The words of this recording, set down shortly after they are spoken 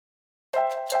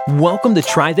Welcome to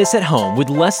Try This at Home with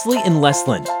Leslie and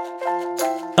Leslin,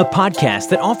 a podcast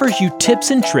that offers you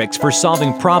tips and tricks for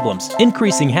solving problems,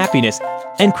 increasing happiness,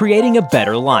 and creating a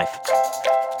better life.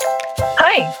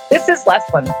 Hi, this is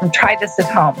Leslin from Try This at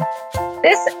Home.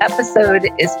 This episode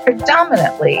is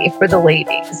predominantly for the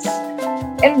ladies.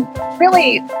 And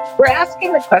really, we're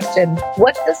asking the question,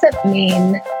 what does it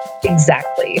mean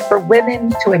exactly for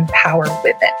women to empower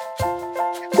women?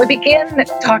 We began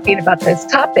talking about this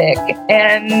topic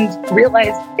and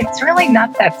realized it's really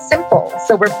not that simple.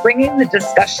 So we're bringing the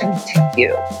discussion to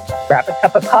you. Grab a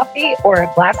cup of coffee or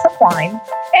a glass of wine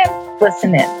and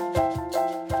listen in.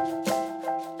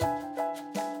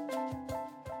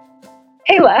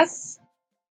 Hey, Les.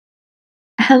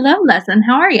 Hello, Leslin.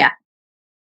 How are you?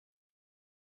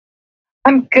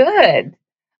 I'm good.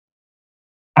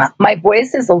 My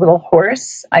voice is a little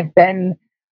hoarse. I've been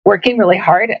working really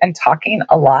hard and talking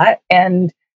a lot.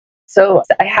 And so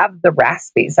I have the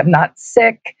raspies. I'm not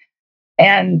sick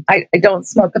and I don't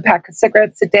smoke a pack of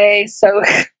cigarettes a day. So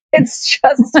it's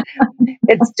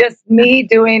just me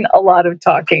doing a lot of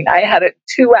talking. I had a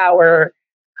 2-hour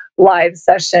live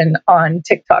session on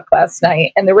TikTok last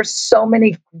night and there were so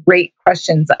many great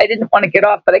questions. I didn't want to get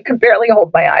off, but I could barely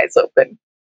hold my eyes open.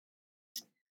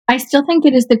 I still think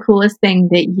it is the coolest thing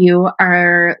that you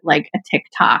are like a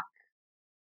TikTok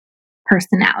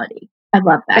personality. I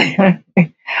love that.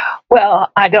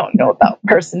 Well, I don't know about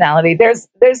personality. There's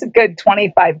a good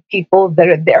 25 people that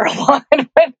are there a lot,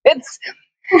 but it's,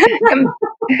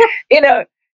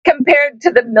 compared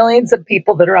to the millions of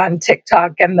people that are on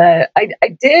TikTok and I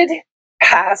did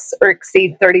pass or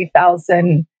exceed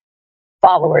 30,000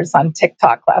 followers on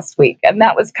TikTok last week. And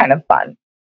that was kind of fun.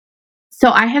 So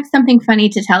I have something funny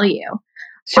to tell you.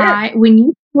 Sure. When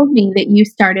you told me that you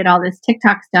started all this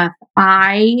TikTok stuff,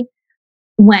 I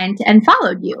went and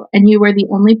followed you. And you were the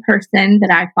only person that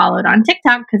I followed on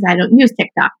TikTok because I don't use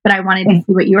TikTok, but I wanted to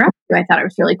see what you were up to. I thought it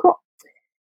was really cool.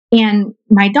 And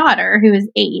my daughter, who is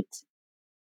 8,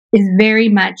 is very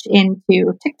much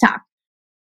into TikTok.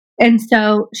 And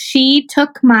so she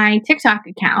took my TikTok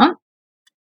account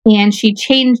and she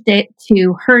changed it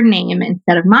to her name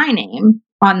instead of my name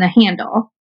on the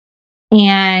handle.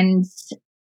 And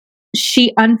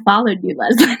she unfollowed you,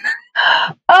 Leslie.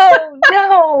 Oh,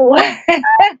 no.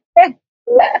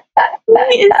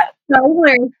 It's so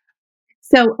weird.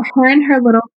 So her and her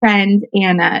little friend,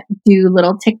 Anna, do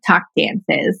little TikTok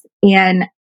dances. And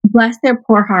bless their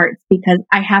poor hearts, because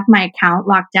I have my account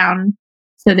locked down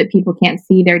so that people can't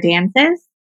see their dances.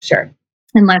 Sure.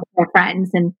 Unless they're friends.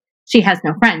 And she has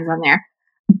no friends on there.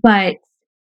 But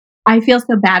I feel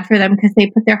so bad for them because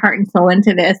they put their heart and soul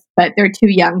into this, but they're too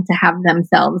young to have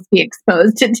themselves be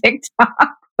exposed to TikTok.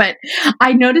 But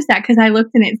I noticed that because I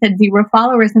looked and it said 0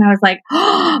 followers and I was like,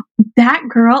 oh, that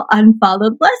girl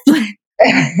unfollowed Leslie.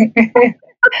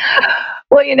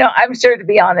 Well, I'm sure, to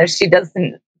be honest, she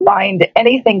doesn't find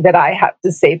anything that I have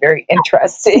to say very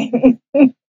interesting.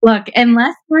 Look,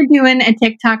 unless we're doing a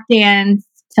TikTok dance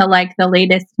to like the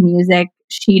latest music,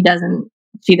 she doesn't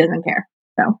care.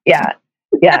 So Yeah.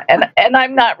 And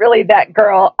I'm not really that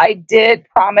girl. I did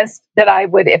promise that I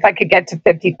would, if I could get to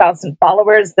 50,000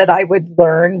 followers, that I would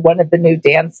learn one of the new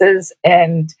dances.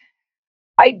 And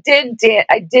I did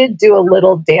do a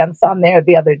little dance on there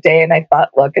the other day. And I thought,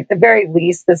 look, at the very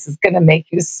least, this is going to make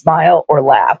you smile or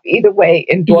laugh. Either way,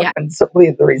 endorphins will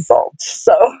be the result.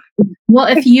 So, well,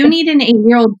 if you need an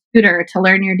 8-year-old tutor to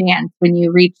learn your dance when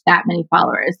you reach that many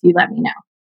followers, you let me know.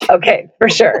 Okay, for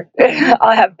sure.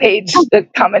 I'll have Paige to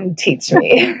come and teach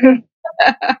me.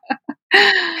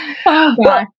 Oh, God.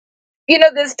 Well,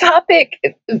 this topic,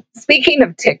 speaking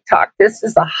of TikTok, this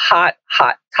is a hot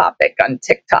topic on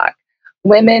TikTok.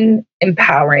 Women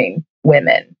empowering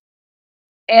women.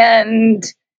 And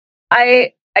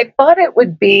I thought it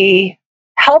would be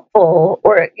helpful,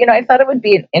 or, I thought it would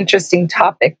be an interesting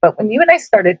topic. But when you and I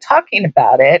started talking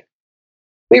about it,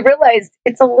 we realized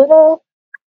it's a little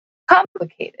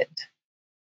complicated.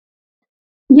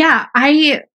 Yeah,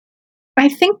 I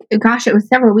think, gosh, it was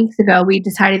several weeks ago, we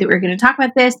decided that we were going to talk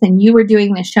about this, and you were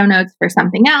doing the show notes for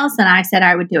something else, and I said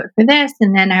I would do it for this,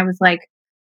 and then I was like,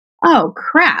 oh,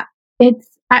 crap.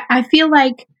 I feel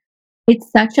like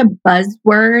it's such a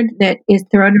buzzword that is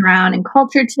thrown around in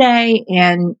culture today,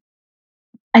 and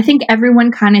I think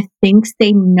everyone kind of thinks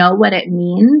they know what it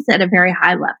means at a very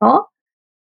high level,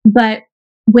 but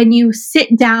when you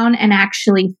sit down and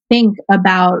actually think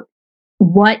about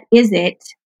what is it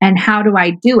and how do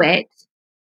I do it,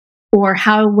 or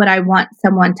how would I want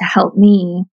someone to help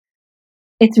me,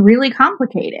 it's really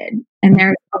complicated and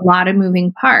there's a lot of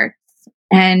moving parts,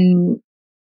 and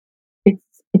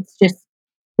it's just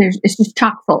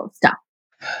chock full of stuff.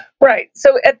 Right.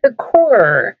 So at the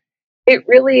core, it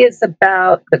really is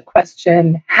about the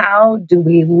question, how do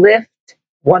we lift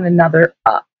one another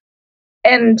up?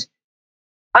 And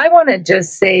I want to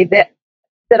just say that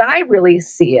I really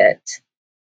see it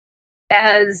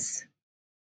as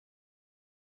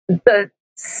the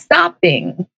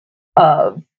stopping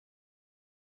of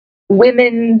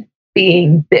women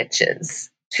being bitches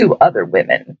to other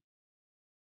women.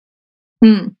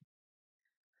 Hmm.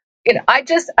 I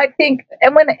think,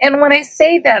 and when I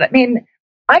say that, I mean,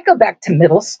 I go back to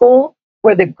middle school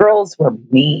where the girls were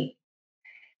mean.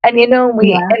 And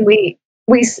Yeah. we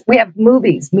have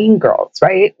movies, Mean Girls,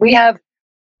 right?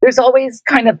 There's always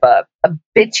kind of a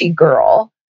bitchy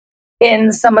girl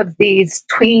in some of these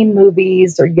tween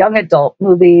movies or young adult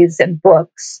movies and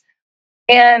books.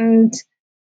 And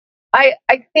I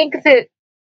think that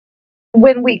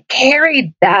when we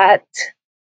carried that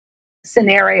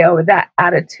scenario, that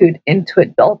attitude into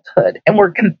adulthood, and we're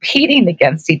competing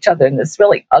against each other in this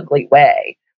really ugly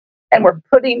way, and we're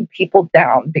putting people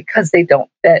down because they don't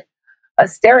fit a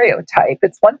stereotype.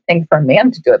 It's one thing for a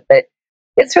man to do it, but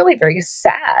it's really very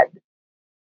sad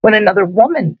when another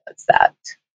woman does that.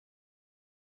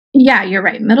 Yeah, you're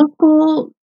right. Middle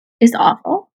school is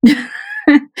awful.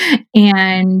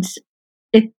 And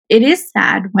it is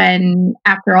sad when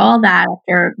after all that,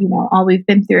 after, all we've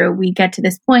been through, we get to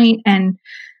this point and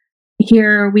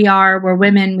here we are, we're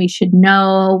women, we should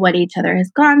know what each other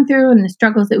has gone through and the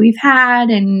struggles that we've had,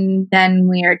 and then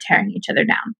we are tearing each other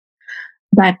down.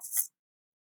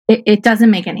 It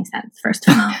doesn't make any sense, first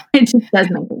of all. It just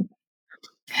doesn't make any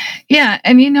sense. Yeah.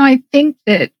 And, I think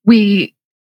that we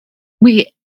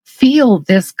feel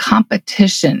this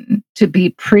competition to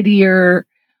be prettier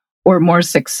or more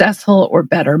successful or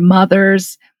better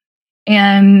mothers.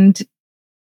 And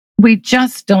we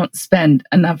just don't spend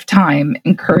enough time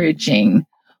encouraging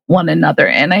one another.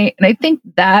 And I think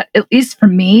that, at least for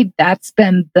me, that's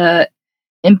been the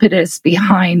impetus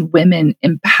behind women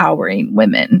empowering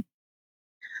women.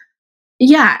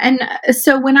 Yeah. And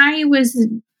so when I was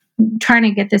trying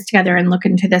to get this together and look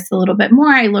into this a little bit more,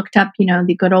 I looked up,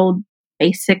 the good old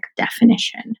basic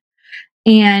definition.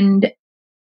 And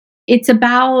it's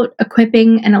about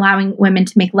equipping and allowing women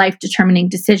to make life determining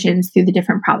decisions through the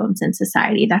different problems in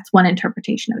society. That's one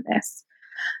interpretation of this.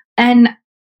 And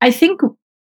I think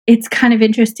it's kind of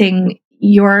interesting,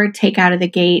 your take out of the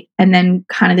gate and then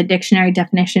kind of the dictionary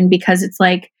definition, because it's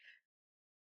like,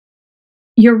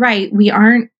 you're right. We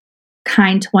aren't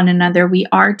kind to one another. We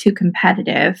are too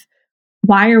competitive.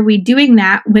 Why are we doing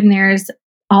that when there's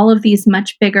all of these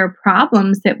much bigger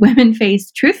problems that women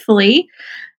face, truthfully,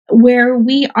 where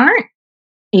we aren't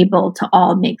able to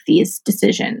all make these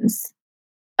decisions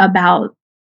about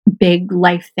big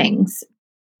life things?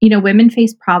 Women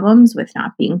face problems with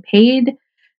not being paid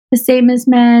the same as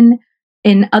men.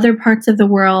 In other parts of the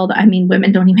world, I mean,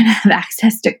 women don't even have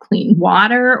access to clean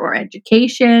water or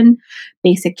education,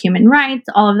 basic human rights,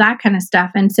 all of that kind of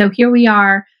stuff. And so here we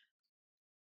are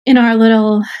in our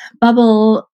little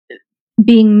bubble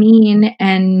being mean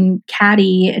and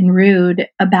catty and rude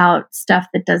about stuff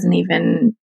that doesn't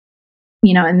even,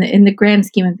 in the grand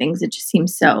scheme of things, it just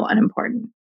seems so unimportant.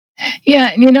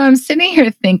 Yeah. I'm sitting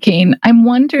here thinking, I'm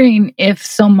wondering if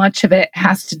so much of it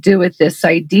has to do with this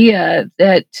idea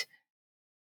that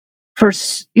for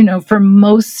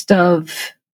most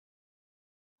of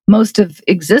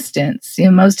existence,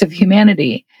 most of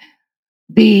humanity,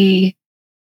 the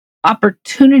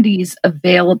opportunities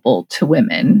available to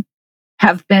women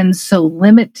have been so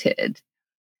limited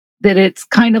that it's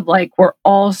kind of like we're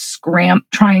all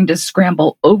trying to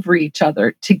scramble over each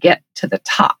other to get to the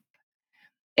top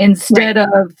instead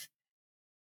of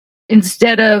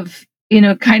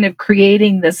kind of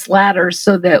creating this ladder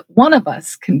so that one of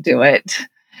us can do it.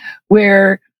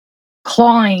 We're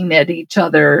clawing at each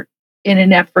other in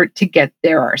an effort to get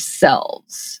there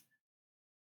ourselves.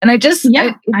 And I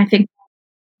think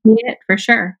it for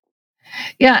sure.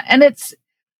 Yeah. And it's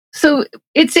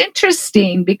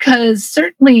interesting because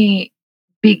certainly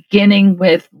beginning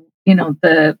with,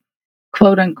 the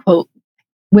quote unquote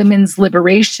women's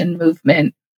liberation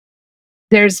movement,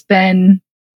 there's been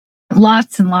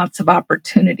lots and lots of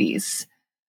opportunities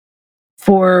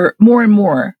for more and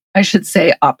more, I should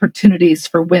say, opportunities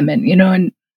for women,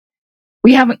 and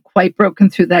we haven't quite broken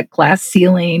through that glass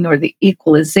ceiling or the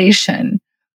equalization,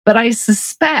 but I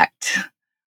suspect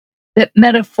that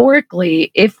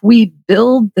metaphorically, if we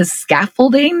build the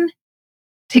scaffolding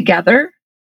together,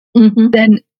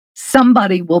 then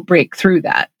somebody will break through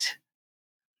that.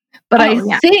 But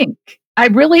I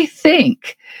really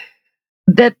think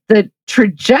that the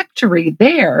trajectory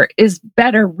there is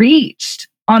better reached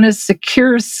on a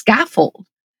secure scaffold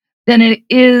than it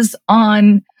is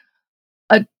on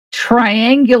a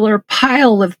triangular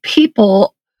pile of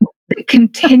people that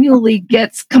continually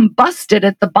gets combusted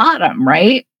at the bottom,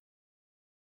 right?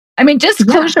 I mean, just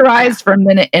close your eyes for a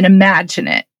minute and imagine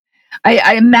it.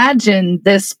 I imagine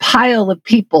this pile of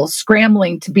people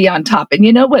scrambling to be on top. And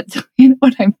you know what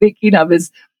I'm thinking of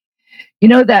is,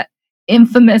 that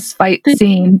infamous fight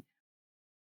scene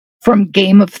from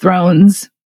Game of Thrones.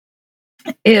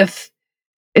 If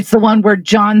it's the one where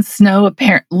Jon Snow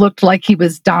looked like he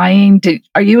was dying.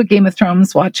 Are you a Game of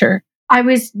Thrones watcher? I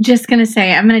was just going to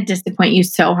say, I'm going to disappoint you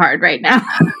so hard right now.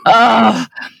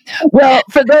 Well,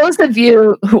 for those of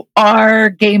you who are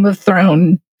Game of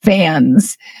Thrones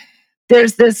fans,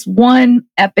 there's this one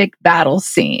epic battle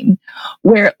scene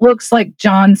where it looks like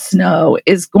Jon Snow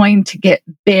is going to get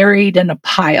buried in a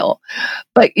pile,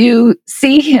 but you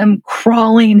see him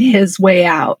crawling his way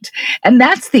out. And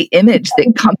that's the image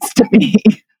that comes to me.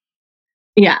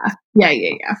 Yeah.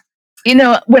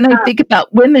 When I think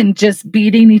about women just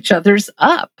beating each other's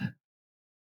up.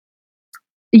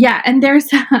 Yeah. And there's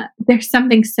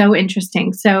something so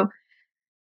interesting. So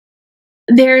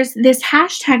there's this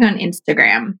hashtag on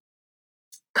Instagram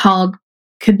called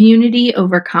community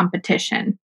over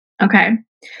competition. Okay.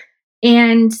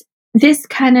 And this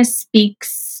kind of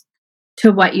speaks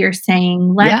to what you're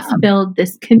saying. Let's build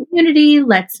this community.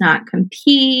 Let's not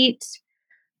compete.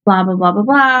 Blah, blah, blah, blah,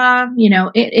 blah.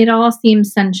 It all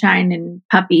seems sunshine and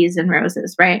puppies and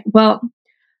roses, right? Well,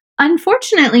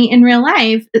 unfortunately, in real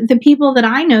life, the people that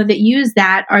I know that use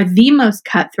that are the most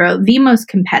cutthroat, the most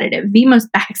competitive, the most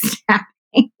backstabbing.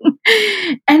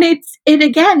 And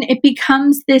it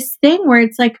becomes this thing where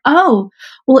it's like, oh,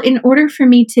 well, in order for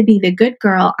me to be the good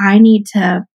girl, I need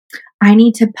to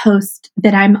post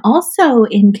that I'm also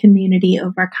in community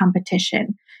over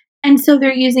competition. And so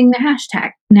they're using the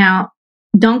hashtag. Now,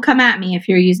 don't come at me if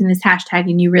you're using this hashtag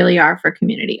and you really are for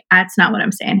community. That's not what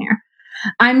I'm saying here.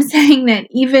 I'm saying that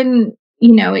even,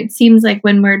 it seems like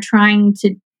when we're trying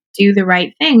to do the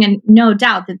right thing, and no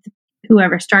doubt that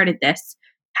whoever started this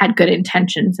had good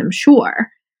intentions, I'm sure,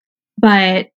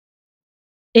 but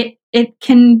it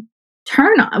can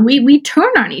turn on. We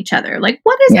turn on each other. Like,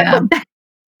 what is up with that?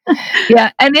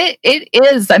 Yeah, and it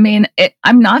is. I mean,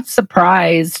 I'm not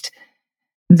surprised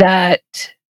that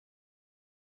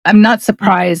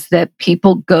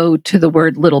people go to the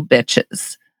word little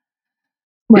bitches.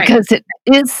 Right. Because it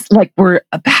is like we're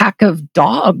a pack of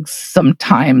dogs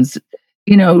sometimes,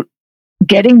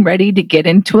 getting ready to get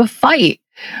into a fight.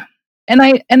 And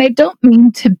I don't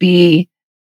mean to be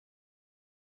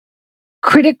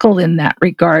critical in that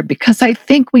regard, because I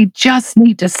think we just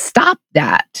need to stop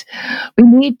that. We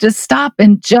need to stop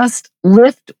and just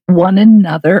lift one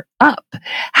another up.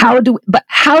 How do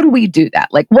we do that?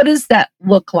 Like, what does that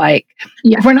look like?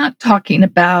 Yeah. If we're not talking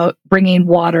about bringing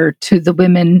water to the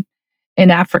women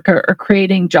in Africa or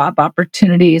creating job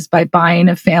opportunities by buying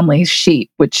a family's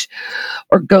sheep,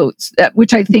 or goats,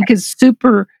 which I think is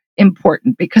super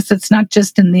important, because it's not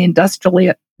just in the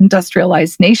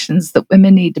industrialized nations that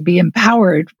women need to be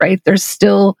empowered, right? They're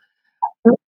still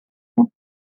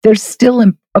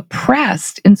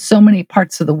oppressed in so many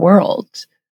parts of the world.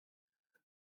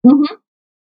 Mm-hmm.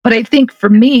 But I think for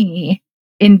me,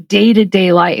 in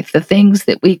day-to-day life, the things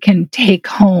that we can take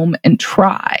home and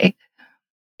try,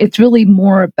 it's really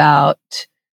more about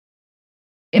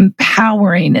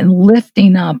empowering and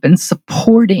lifting up and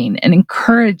supporting and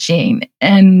encouraging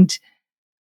and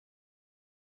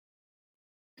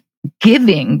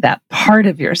giving that part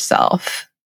of yourself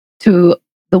to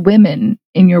the women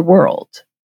in your world.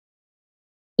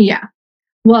 Yeah.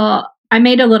 Well, I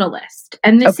made a little list,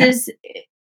 and this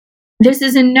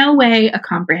is in no way a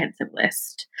comprehensive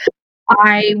list.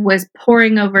 I was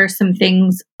poring over some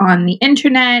things on the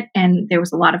internet, and there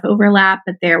was a lot of overlap,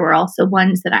 but there were also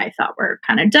ones that I thought were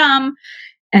kind of dumb.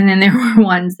 And then there were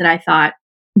ones that I thought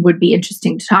would be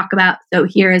interesting to talk about. So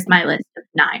here is my list of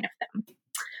 9 of them.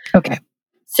 Okay.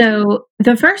 So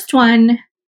the first one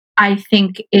I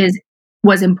think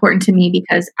was important to me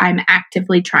because I'm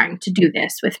actively trying to do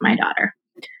this with my daughter.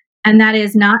 And that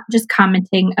is not just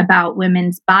commenting about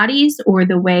women's bodies or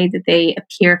the way that they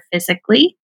appear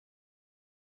physically,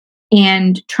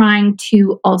 and trying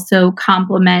to also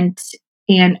compliment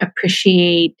and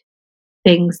appreciate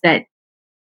things that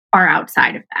are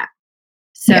outside of that.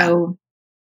 So,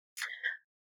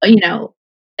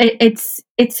 it's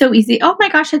so easy. Oh my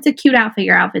gosh, that's a cute outfit.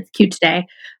 Your outfit's cute today.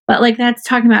 But like, that's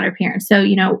talking about our parents. So,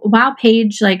 wow,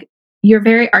 Paige, like, you're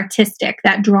very artistic.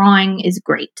 That drawing is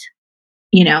great.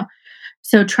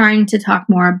 So trying to talk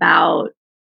more about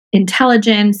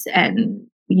intelligence and,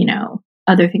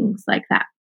 other things like that.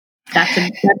 That's a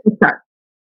start.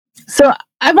 So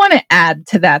I want to add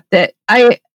to that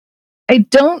I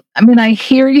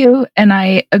hear you and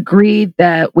I agree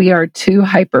that we are too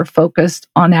hyper focused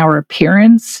on our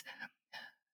appearance,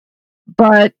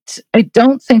 but I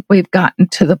don't think we've gotten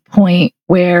to the point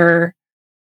where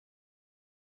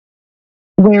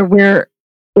we're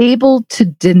able to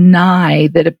deny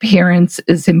that appearance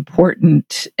is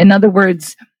important. In other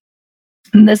words,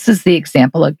 and this is the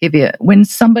example I'll give you. When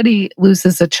somebody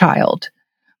loses a child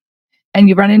and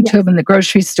you run into them in the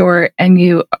grocery store and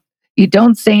you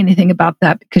don't say anything about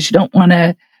that because you don't want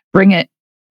to bring it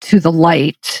to the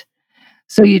light.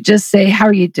 So you just say, "How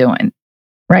are you doing?"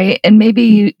 Right? And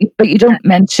but you don't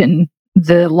mention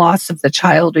the loss of the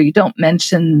child or you don't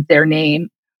mention their name.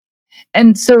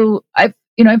 And so I've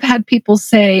had people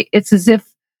say it's as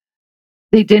if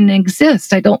they didn't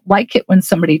exist. I don't like it when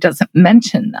somebody doesn't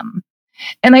mention them.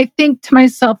 And I think to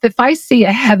myself, if I see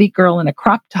a heavy girl in a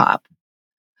crop top,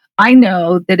 I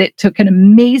know that it took an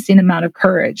amazing amount of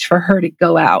courage for her to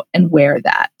go out and wear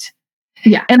that.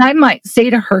 Yeah. And I might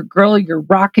say to her, "Girl, you're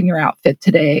rocking your outfit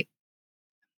today."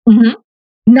 Mm-hmm.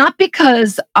 Not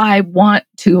because I want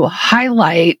to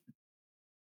highlight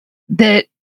that.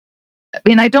 I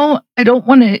mean, I don't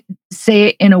want to say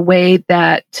it in a way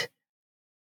that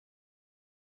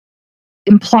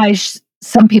implies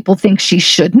some people think she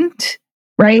shouldn't,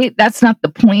 right? That's not the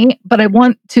point. But I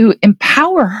want to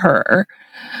empower her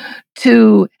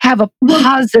to have a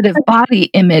positive body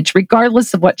image,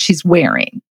 regardless of what she's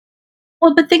wearing.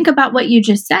 Well, but think about what you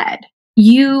just said.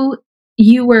 You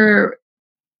were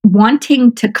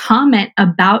wanting to comment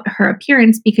about her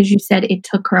appearance because you said it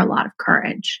took her a lot of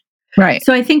courage. Right.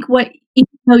 So I think even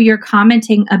though you're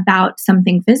commenting about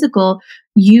something physical,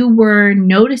 you were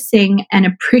noticing and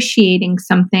appreciating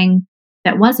something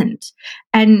that wasn't.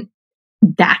 And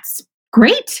that's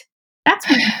great. That's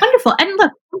wonderful. And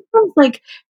look, like,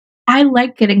 I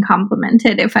like getting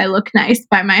complimented if I look nice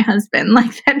by my husband.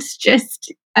 Like, that's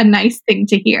just a nice thing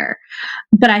to hear.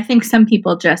 But I think some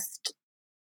people just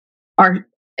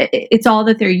it's all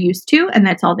that they're used to, and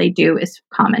that's all they do is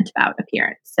comment about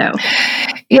appearance. So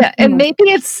yeah, and maybe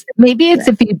it's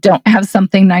if you don't have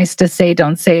something nice to say,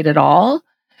 don't say it at all.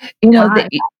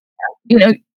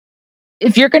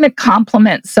 If you're going to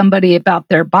compliment somebody about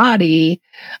their body,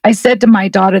 I said to my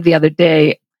daughter the other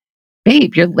day,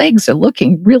 "Babe, your legs are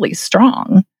looking really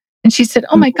strong." And she said,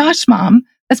 "Oh my gosh, Mom,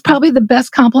 that's probably the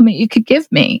best compliment you could give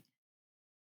me."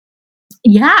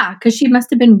 Yeah, because she must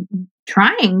have been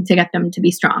trying to get them to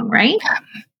be strong, right?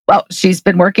 Well, she's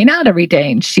been working out every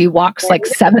day and she walks like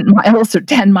 7 miles or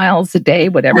 10 miles a day,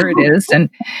 whatever it is. And,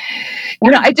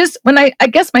 I guess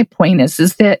my point is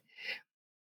that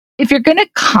if you're going to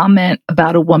comment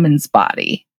about a woman's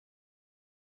body,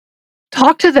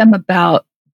 talk to them about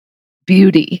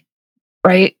beauty,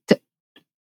 right?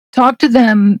 Talk to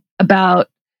them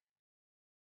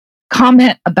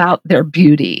comment about their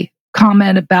beauty,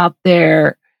 comment about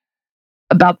the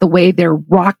way they're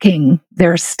rocking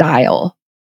their style.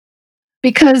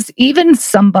 Because even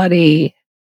somebody,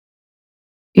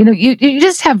 you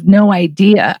just have no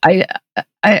idea.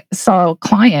 I saw a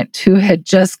client who had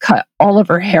just cut all of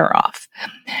her hair off,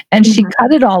 and she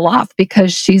cut it all off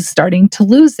because she's starting to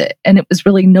lose it. And it was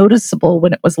really noticeable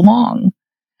when it was long.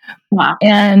 Wow.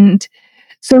 And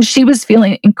so she was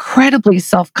feeling incredibly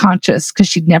self-conscious because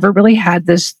she'd never really had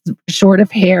this short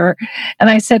of hair.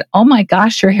 And I said, "Oh my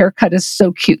gosh, your haircut is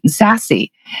so cute and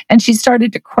sassy." And she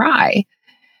started to cry.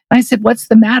 I said, "What's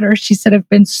the matter?" She said, "I've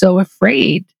been so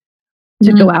afraid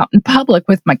to go out in public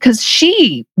with because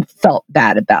she felt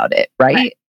bad about it,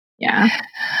 right? Yeah.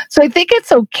 So I think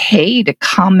it's okay to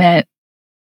comment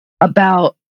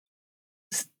about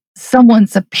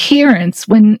someone's appearance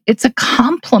when it's a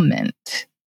compliment.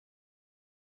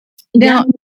 Yeah.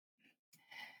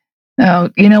 Now,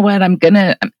 you know what?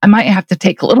 I might have to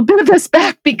take a little bit of this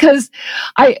back because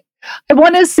I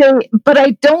want to say, but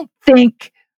I don't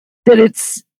think that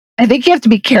I think you have to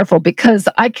be careful because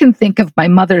I can think of my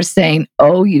mother saying,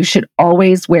 "Oh, you should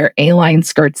always wear A-line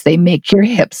skirts. They make your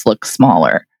hips look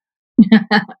smaller."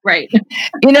 Right.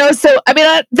 So,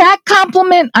 that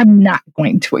compliment I'm not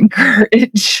going to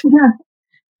encourage.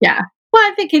 Yeah. Well,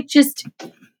 I think it's just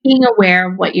being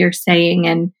aware of what you're saying.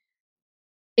 And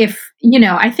if,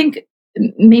 I think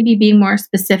maybe being more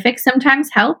specific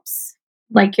sometimes helps.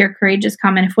 Like your courageous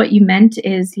comment, if what you meant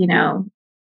is,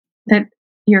 that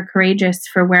you're courageous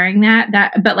for wearing that,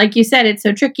 but like you said, it's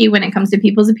so tricky when it comes to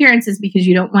people's appearances because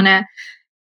you don't want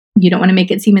to make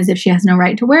it seem as if she has no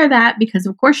right to wear that because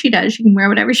of course she does. She can wear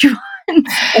whatever she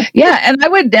wants. Yeah. And I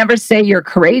would never say you're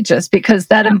courageous because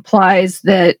that implies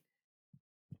that.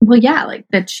 Well, yeah, like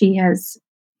that she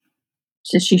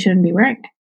shouldn't be wearing it.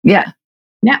 Yeah.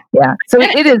 Yeah. Yeah. So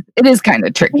it is kind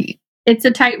of tricky. It's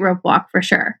a tightrope walk for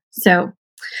sure. So,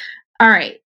 all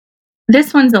right.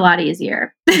 This one's a lot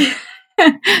easier.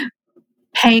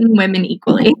 Paying women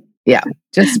equally. Yeah.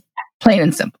 Just plain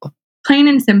and simple. Plain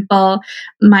and simple.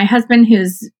 My husband,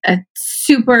 who's a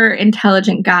super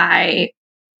intelligent guy,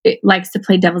 likes to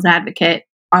play devil's advocate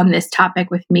on this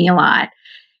topic with me a lot.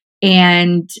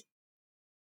 And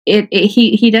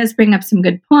he does bring up some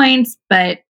good points,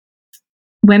 but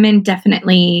women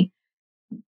definitely,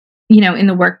 in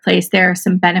the workplace, there are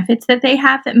some benefits that they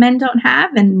have that men don't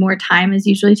have, and more time is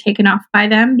usually taken off by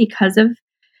them because of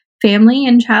family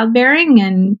and childbearing.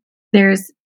 And there's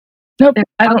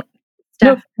I don't.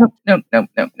 Stuff. No.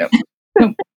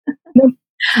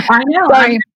 I know.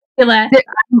 Sorry.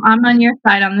 I'm on your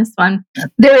side on this one.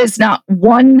 There is not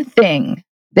one thing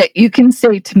that you can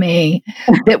say to me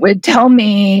that would tell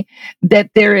me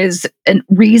that there is a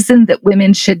reason that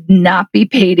women should not be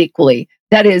paid equally.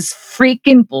 That is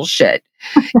freaking bullshit.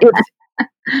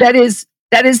 That is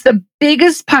the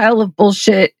biggest pile of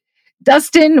bullshit.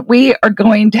 Dustin, we are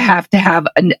going to have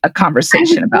a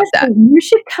conversation about that. You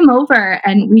should come over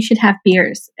and we should have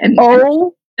beers.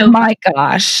 My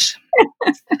gosh.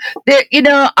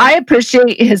 I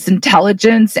appreciate his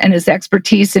intelligence and his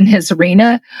expertise in his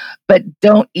arena, but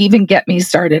don't even get me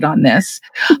started on this.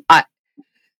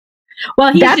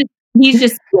 He's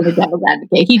just the devil's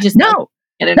advocate. He just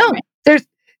there's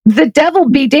the devil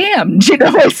be damned.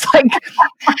 It's like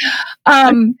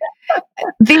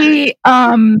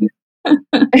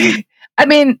I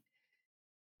mean,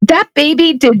 that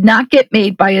baby did not get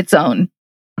made by its own.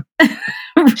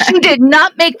 Right. She did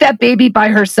not make that baby by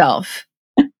herself.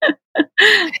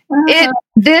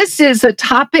 This is a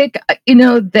topic,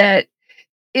 that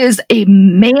is a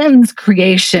man's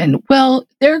creation. Well,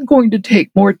 they're going to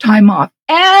take more time off.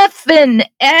 No.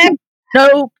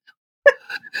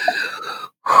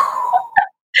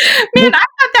 Man, I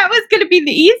thought that was going to be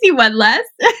the easy one, Les.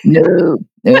 No.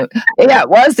 Yeah, it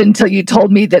was until you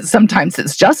told me that sometimes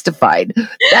it's justified.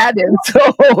 That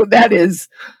is.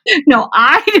 No,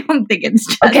 I don't think it's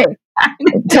justified. Okay.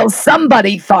 Until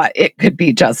somebody thought it could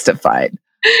be justified.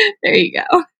 There you go.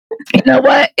 You know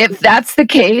what? If that's the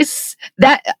case,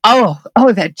 that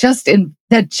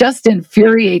just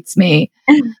infuriates me.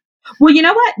 Well, you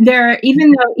know what?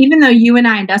 Even though you and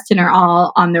I and Dustin are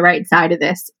all on the right side of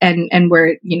this, and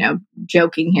we're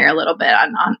joking here a little bit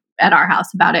on at our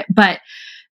house about it, but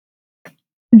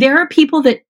there are people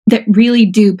that really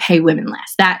do pay women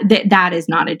less. That is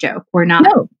not a joke. We're not.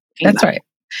 No, that's right.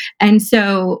 And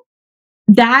so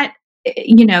that I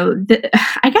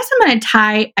guess I'm going to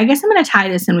tie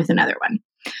this in with another one.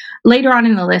 Later on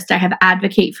in the list, I have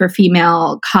advocate for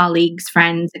female colleagues,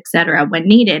 friends, etc. when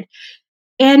needed.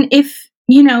 And if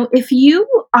you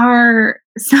are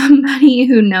somebody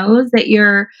who knows that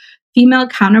your female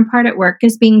counterpart at work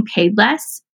is being paid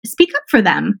less, speak up for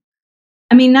them.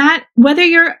 I mean, that whether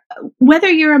you're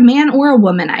a man or a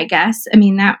woman, I guess. I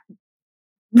mean, that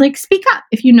speak up.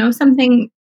 If you know something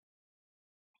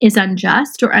is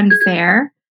unjust or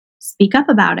unfair, speak up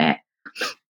about it.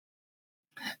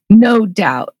 No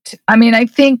doubt. I mean, I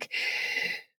think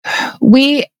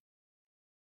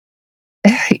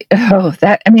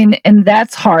and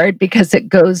that's hard because it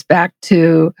goes back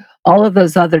to all of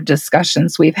those other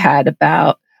discussions we've had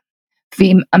about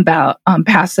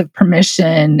passive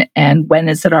permission and when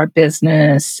is it our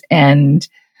business. And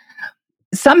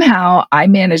somehow I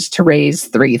managed to raise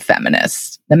 3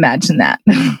 feminists. Imagine that.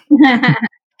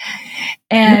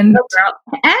 And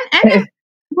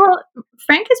well,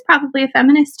 Frank is probably a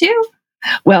feminist too.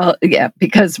 Well, yeah,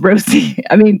 because Rosie,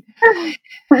 I mean,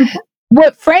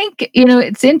 what Frank,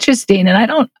 it's interesting,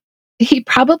 and he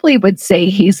probably would say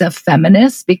he's a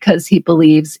feminist because he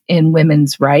believes in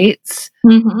women's rights.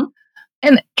 Mm-hmm.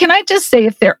 And can I just say,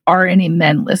 if there are any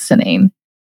men listening,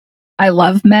 I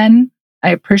love men. I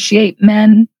appreciate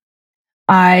men.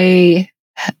 I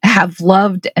have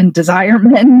loved and desire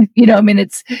men.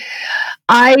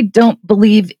 I don't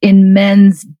believe in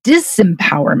men's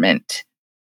disempowerment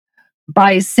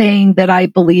by saying that I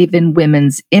believe in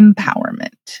women's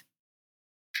empowerment.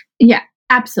 Yeah,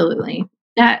 absolutely.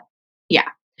 That's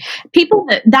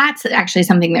actually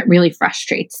something that really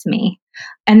frustrates me.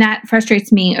 And that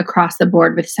frustrates me across the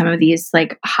board with some of these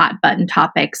hot button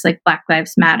topics like Black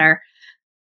Lives Matter.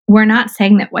 We're not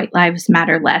saying that white lives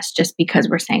matter less just because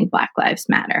we're saying Black Lives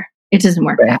Matter. It doesn't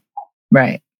work that way.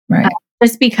 Right.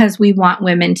 Just because we want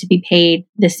women to be paid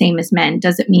the same as men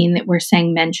doesn't mean that we're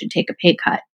saying men should take a pay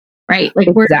cut, right?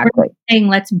 Exactly. We're saying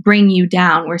let's bring you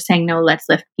down. We're saying no, let's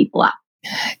lift people up.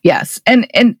 Yes.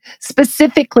 And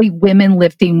specifically women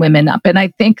lifting women up. And I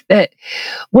think that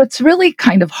what's really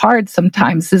kind of hard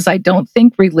sometimes is I don't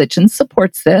think religion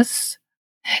supports this,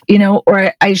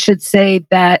 or I should say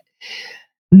that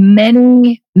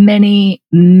many, many,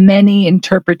 many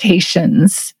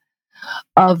interpretations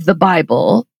of the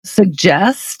Bible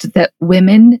suggest that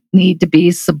women need to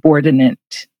be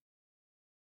subordinate.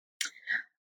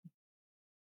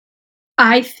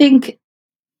 I think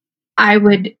I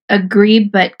would agree,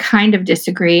 but kind of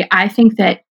disagree. I think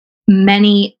that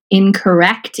many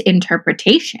incorrect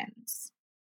interpretations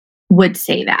would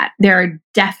say that. There are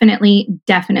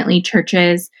definitely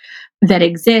churches that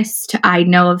exist. I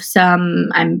know of some.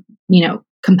 I'm,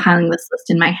 compiling this list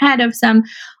in my head of some.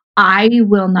 I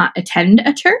will not attend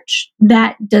a church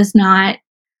that does not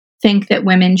think that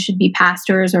women should be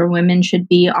pastors or women should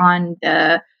be on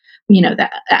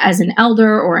as an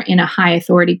elder or in a high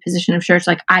authority position of church.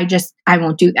 Like, I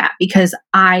won't do that, because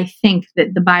I think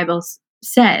that the Bible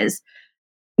says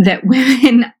that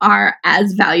women are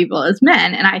as valuable as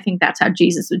men. And I think that's how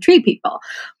Jesus would treat people.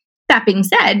 That being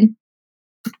said,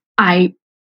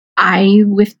 I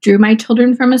withdrew my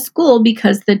children from a school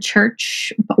because the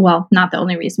church, well, not the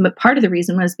only reason, but part of the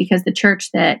reason was because the church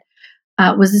that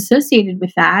was associated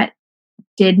with that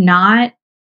did not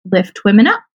lift women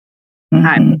up.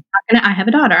 I have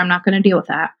a daughter. I'm not going to deal with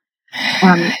that.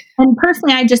 And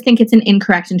personally, I just think it's an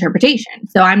incorrect interpretation.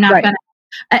 So I'm not going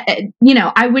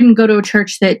to, I wouldn't go to a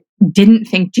church that didn't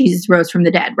think Jesus rose from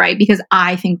the dead, right? Because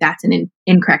I think that's an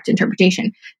incorrect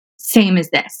interpretation. Same as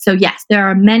this. So yes, there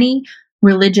are many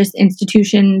religious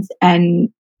institutions and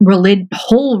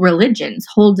whole religions,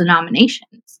 whole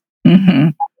denominations. Mm-hmm.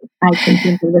 I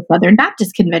think the Southern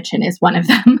Baptist Convention is one of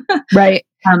them. Right.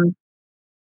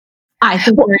 I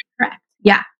think they're incorrect.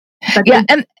 Yeah. But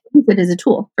and use it as a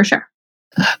tool for sure.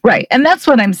 Right. And that's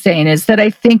what I'm saying, is that I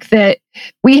think that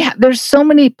there's so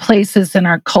many places in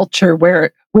our culture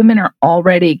where women are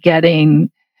already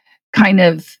getting kind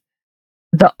of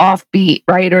the offbeat,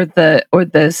 right? Or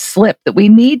the slip, that we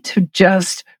need to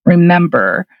just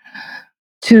remember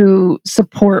to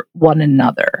support one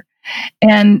another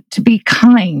and to be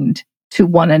kind to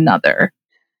one another.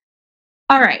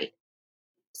 All right.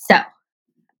 So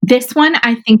this one,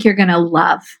 I think you're going to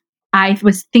love. I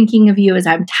was thinking of you as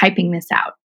I'm typing this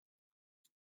out.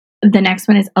 The next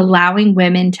one is allowing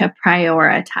women to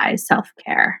prioritize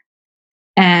self-care.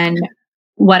 And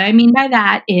what I mean by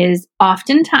that is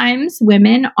oftentimes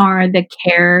women are the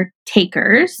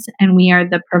caretakers and we are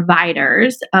the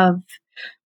providers of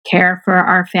care for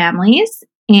our families.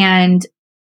 And,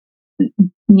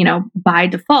 by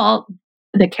default,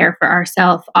 the care for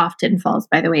ourselves often falls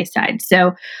by the wayside.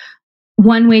 So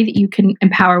one way that you can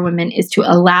empower women is to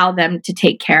allow them to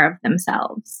take care of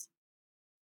themselves.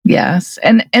 Yes.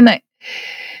 And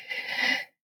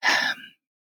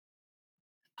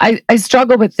I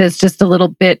struggle with this just a little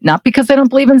bit, not because I don't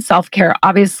believe in self-care.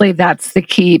 Obviously, that's the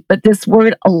key. But this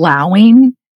word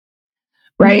allowing,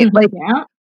 right? Mm-hmm. Like,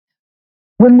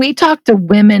 when we talk to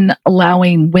women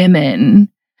allowing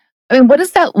women, I mean, what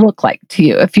does that look like to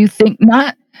you? If you think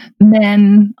not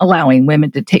men allowing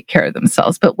women to take care of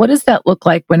themselves, but what does that look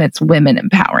like when it's women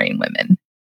empowering women?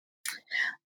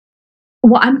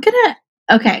 Well,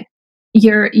 okay,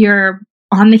 you're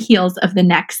on the heels of the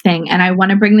next thing. And I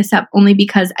want to bring this up only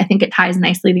because I think it ties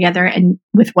nicely together and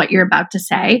with what you're about to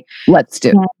say. Let's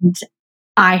do. And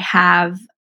I have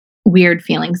weird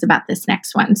feelings about this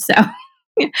next one. So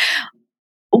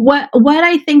what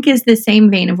I think is the same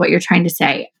vein of what you're trying to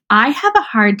say. I have a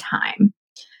hard time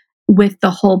with the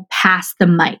whole pass the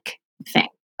mic thing.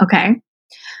 Okay.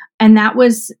 And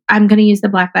I'm going to use the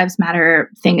Black Lives Matter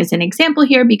thing as an example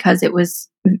here because it was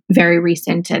very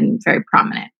recent and very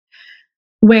prominent,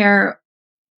 where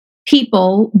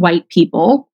people, white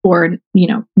people, or,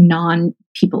 non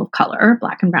people of color,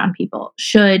 Black and brown people,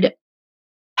 should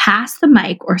pass the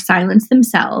mic or silence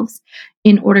themselves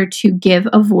in order to give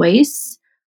a voice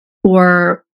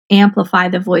or amplify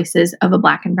the voices of a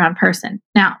Black and brown person.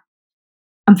 Now,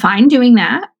 I'm fine doing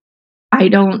that. I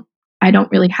don't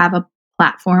really have a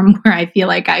platform where I feel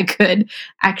like I could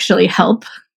actually help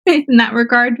in that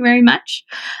regard very much.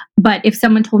 But if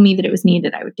someone told me that it was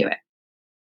needed, I would do it.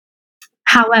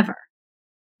 However,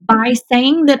 by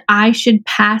saying that I should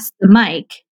pass the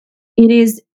mic, it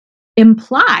is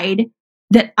implied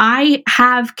that I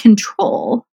have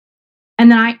control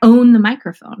and that I own the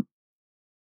microphone.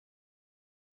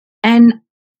 And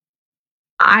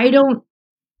I don't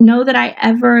know that I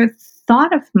ever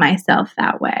thought of myself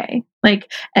that way.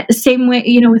 Like, same way,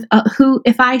 with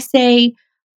if I say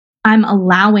I'm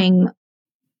allowing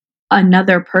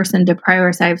another person to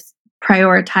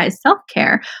prioritize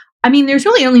self-care, I mean, there's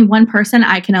really only one person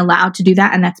I can allow to do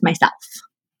that, and that's myself.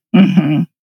 Mm-hmm.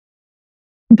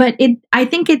 But I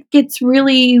think it gets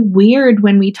really weird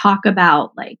when we talk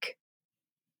about like,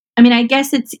 I mean, I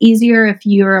guess it's easier if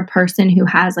you're a person who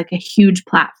has like a huge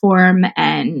platform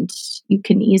and you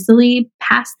can easily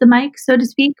pass the mic, so to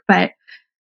speak. But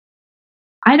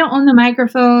I don't own the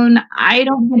microphone. I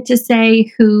don't get to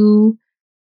say who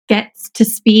gets to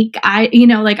speak.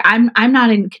 I'm not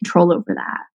in control over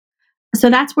that. So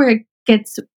that's where it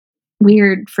gets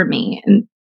weird for me. And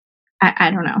I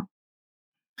don't know.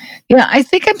 Yeah, I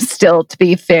think I'm still, to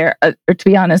be fair, or to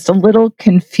be honest, a little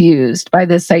confused by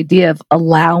this idea of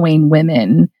allowing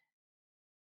women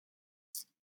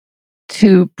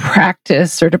to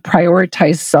practice or to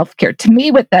prioritize self-care. To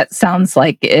me, what that sounds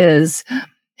like is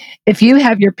if you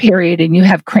have your period and you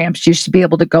have cramps, you should be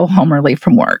able to go home early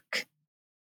from work.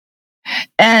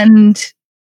 And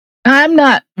I'm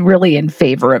not really in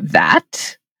favor of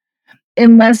that,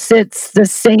 unless it's the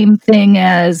same thing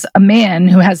as a man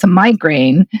who has a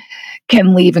migraine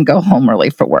can leave and go home early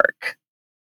for work.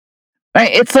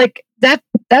 Right? It's like that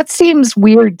seems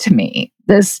weird to me.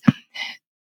 It's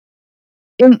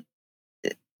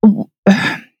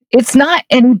not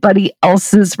anybody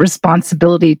else's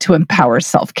responsibility to empower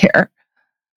self-care.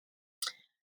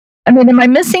 I mean, am I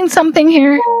missing something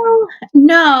here?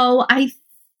 No, I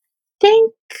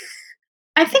think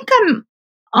I'm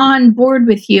on board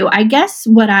with you. I guess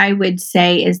what I would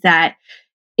say is that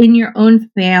in your own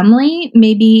family,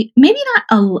 maybe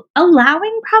not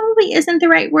allowing probably isn't the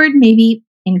right word. Maybe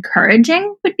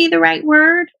encouraging would be the right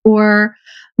word. Or,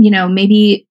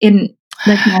 maybe in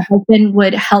like my husband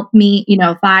would help me,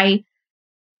 if I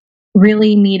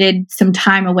really needed some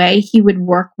time away, he would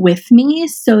work with me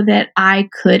so that I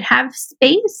could have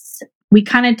space. We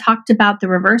kind of talked about the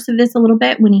reverse of this a little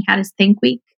bit when he had his think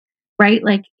week, right?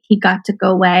 Like he got to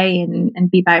go away and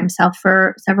be by himself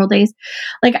for several days.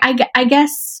 Like I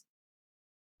guess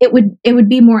it would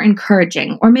be more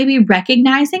encouraging, or maybe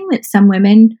recognizing that some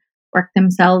women work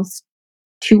themselves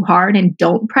too hard and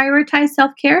don't prioritize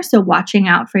self-care. So watching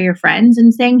out for your friends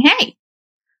and saying, hey,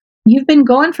 you've been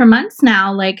going for months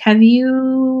now. Like, have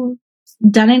you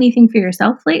done anything for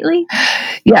yourself lately?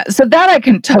 Yeah, so that I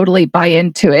can totally buy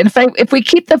into. And if we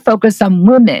keep the focus on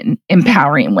women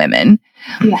empowering women,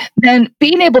 then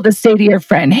being able to say to your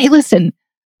friend, hey, listen,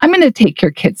 I'm going to take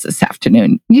your kids this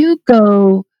afternoon. You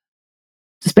go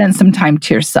spend some time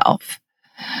to yourself.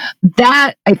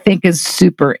 That I think is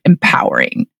super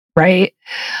empowering, right?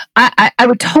 I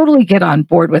would totally get on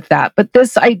board with that. But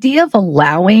this idea of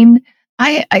allowing,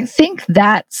 I think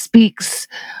that speaks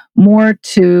more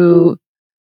to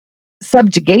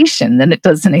subjugation than it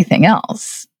does anything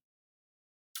else.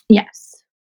 Yes.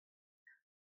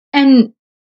 And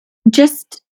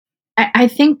just, I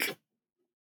think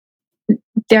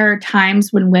there are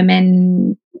times when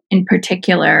women in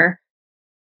particular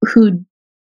who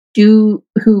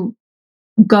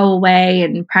go away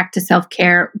and practice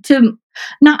self-care I'm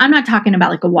not talking about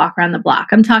like a walk around the block.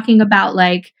 I'm talking about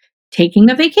like taking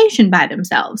a vacation by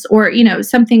themselves, or,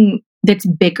 something that's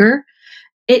bigger.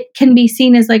 It can be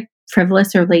seen as like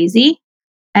frivolous or lazy.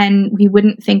 And we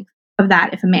wouldn't think of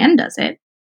that if a man does it,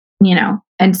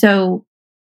 And so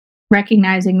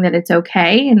recognizing that it's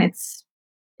okay and it's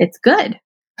good.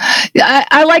 Yeah,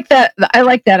 I like that. I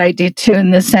like that idea too,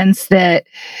 in the sense that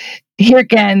here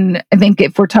again, I think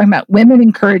if we're talking about women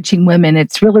encouraging women,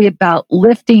 it's really about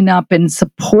lifting up and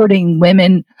supporting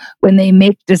women when they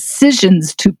make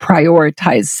decisions to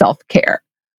prioritize self-care.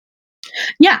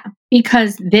 Yeah,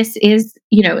 because this is,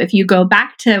 if you go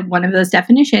back to one of those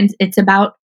definitions, it's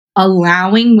about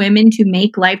allowing women to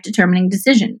make life-determining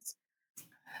decisions.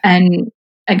 And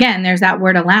again, there's that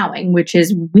word allowing, which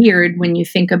is weird when you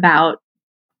think about.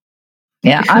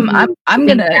 Yeah, I'm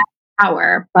gonna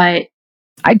power, but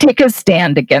I take a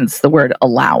stand against the word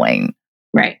allowing.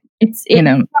 Right. It's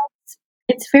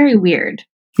very weird.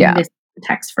 Yeah. In this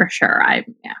text for sure.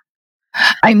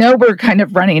 I know we're kind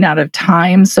of running out of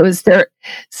time. So is there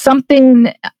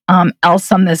something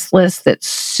else on this list that's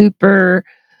super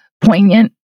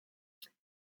poignant?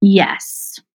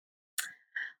 Yes.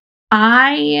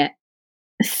 I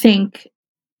think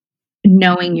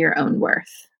knowing your own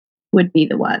worth would be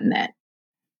the one that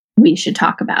we should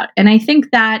talk about. And I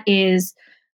think that is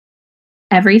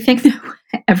everything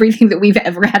that we've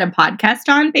ever had a podcast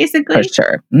on, basically. For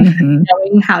sure. Mm-hmm.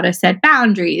 Knowing how to set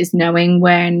boundaries, knowing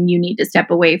when you need to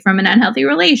step away from an unhealthy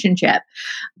relationship,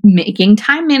 making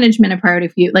time management a priority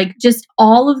for you, like just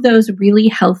all of those really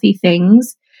healthy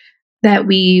things that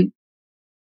we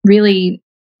really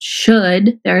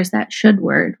should, there's that should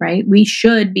word, right? We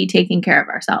should be taking care of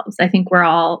ourselves. I think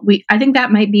I think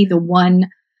that might be the one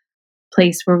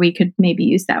place where we could maybe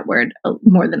use that word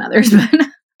more than others. But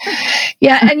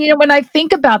Yeah. And, when I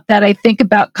think about that, I think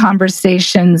about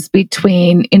conversations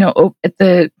between, at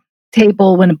the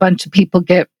table when a bunch of people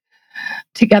get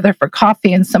together for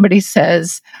coffee and somebody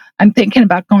says, I'm thinking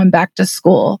about going back to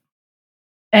school.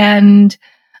 And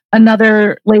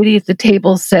another lady at the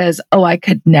table says, oh, I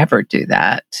could never do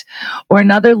that. Or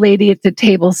another lady at the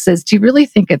table says, do you really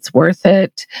think it's worth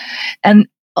it? And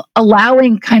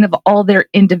allowing kind of all their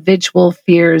individual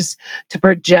fears to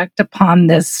project upon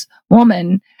this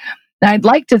woman. And I'd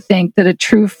like to think that a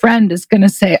true friend is going to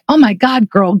say, oh my God,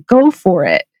 girl, go for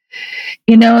it.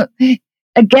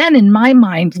 Again, in my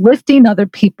mind, lifting other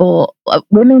people,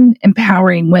 women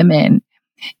empowering women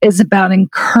is about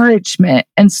encouragement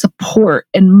and support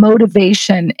and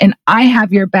motivation. And I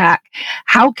have your back.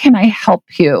 How can I help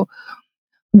you?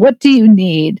 What do you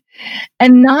need?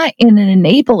 And not in an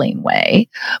enabling way,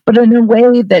 but in a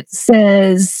way that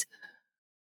says,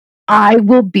 I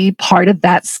will be part of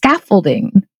that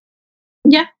scaffolding.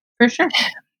 Yeah, for sure.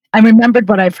 I remembered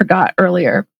what I forgot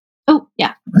earlier. Oh,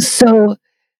 yeah. So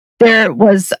there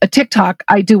was a TikTok,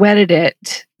 I duetted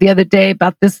it the other day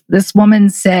about this woman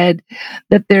said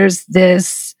that there's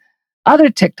this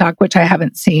other TikTok, which I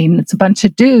haven't seen. It's a bunch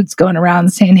of dudes going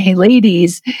around saying, hey,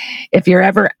 ladies, if you're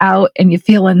ever out and you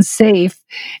feel unsafe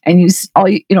and all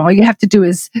you have to do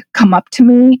is come up to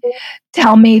me,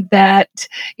 tell me that,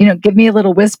 give me a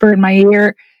little whisper in my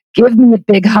ear, give me a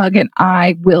big hug, and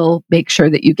I will make sure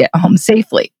that you get home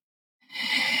safely.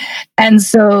 And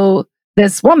so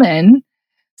this woman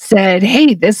said,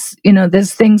 hey, this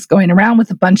thing's going around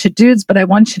with a bunch of dudes, but I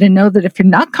want you to know that if you're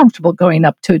not comfortable going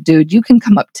up to a dude, you can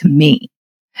come up to me.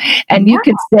 And you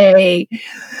can say,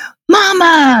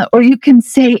 Mama, or you can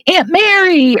say Aunt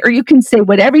Mary, or you can say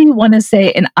whatever you want to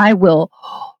say, and I will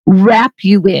wrap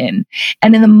you in.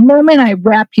 And in the moment I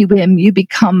wrap you in, you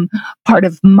become part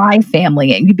of my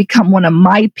family and you become one of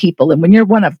my people. And when you're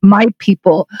one of my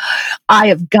people, I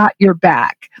have got your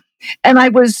back. And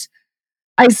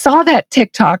I saw that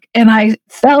TikTok and I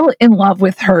fell in love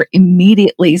with her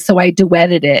immediately. So I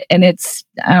duetted it, and it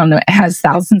has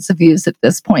thousands of views at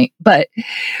this point, but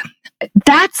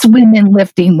that's women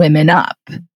lifting women up.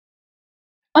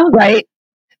 Oh, right.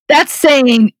 That's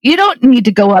saying you don't need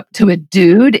to go up to a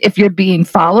dude if you're being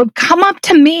followed. Come up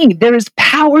to me. There's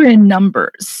power in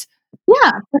numbers.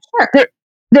 Yeah, for sure.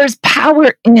 There's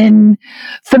power in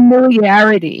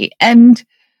familiarity, and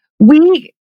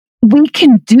we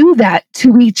can do that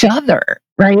to each other,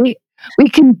 right? We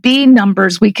can be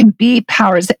numbers, we can be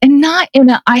powers, and not in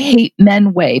a I hate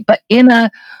men way, but in a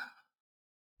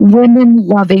women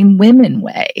loving women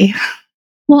way.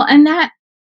 Well, and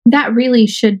that really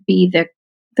should be the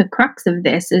crux of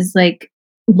this, is like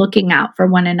looking out for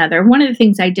one another. One of the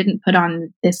things I didn't put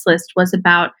on this list was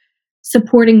about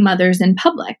supporting mothers in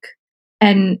public.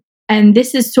 And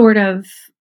this is sort of,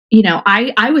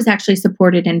 I was actually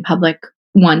supported in public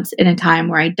once in a time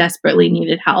where I desperately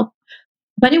needed help,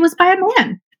 but it was by a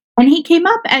man. And he came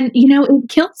up and, it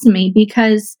kills me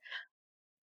because,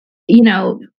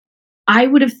 I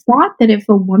would have thought that if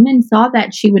a woman saw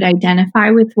that, she would identify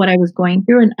with what I was going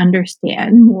through and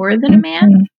understand more than a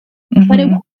man. Mm-hmm. But it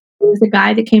was a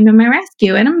guy that came to my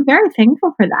rescue, and I'm very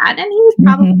thankful for that. And he was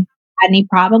probably, and he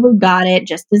probably got it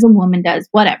just as a woman does,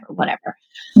 whatever.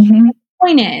 Mm-hmm. The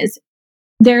point is,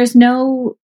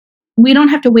 we don't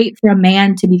have to wait for a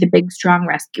man to be the big, strong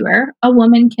rescuer. A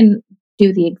woman can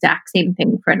do the exact same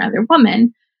thing for another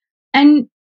woman, and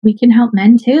we can help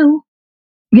men too.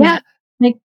 Yeah.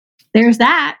 Like, there's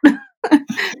that.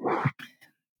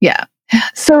 Yeah.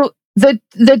 So the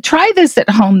try this at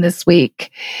home this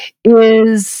week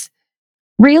is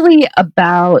really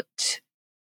about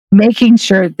making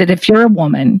sure that if you're a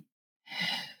woman,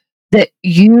 that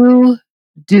you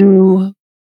do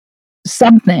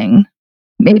something,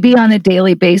 maybe on a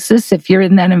daily basis if you're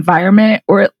in that environment,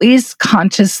 or at least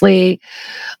consciously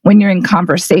when you're in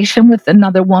conversation with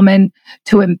another woman,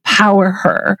 to empower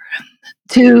her,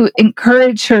 to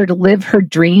encourage her to live her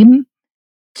dream,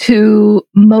 to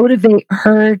motivate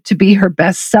her to be her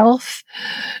best self,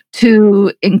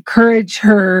 to encourage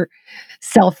her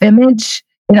self-image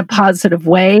in a positive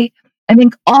way. I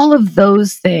think all of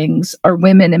those things are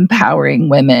women empowering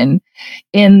women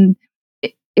in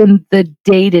the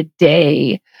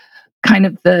day-to-day kind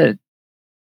of the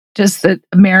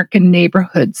American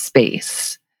neighborhood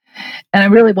space. And I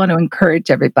really want to encourage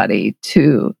everybody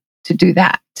to do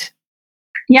that.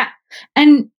 Yeah.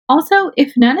 And also,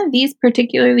 if none of these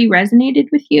particularly resonated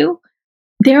with you,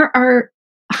 there are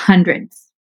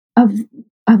hundreds of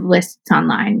lists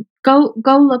online. Go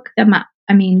look them up.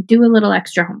 I mean, do a little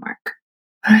extra homework.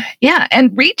 Yeah,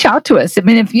 and reach out to us. I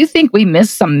mean, if you think we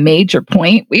missed some major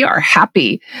point, we are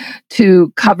happy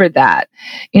to cover that.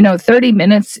 30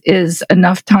 minutes is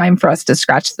enough time for us to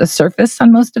scratch the surface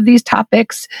on most of these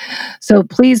topics. So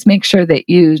please make sure that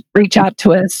you reach out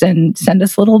to us and send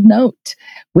us a little note.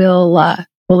 We'll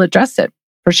address it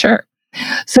for sure.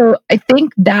 So I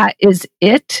think that is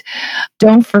it.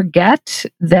 Don't forget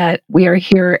that we are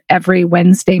here every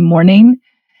Wednesday morning.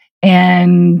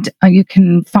 And you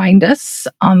can find us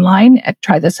online at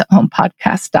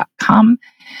trythisathomepodcast.com.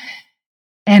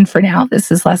 And for now,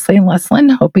 this is Leslie and Leslyn,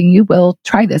 hoping you will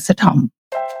try this at home.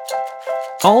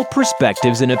 All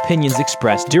perspectives and opinions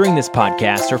expressed during this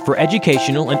podcast are for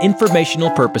educational and informational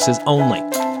purposes only.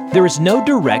 There is no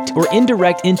direct or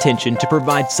indirect intention to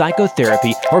provide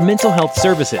psychotherapy or mental health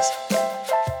services.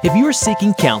 If you are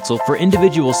seeking counsel for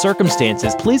individual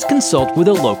circumstances, please consult with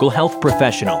a local health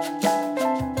professional.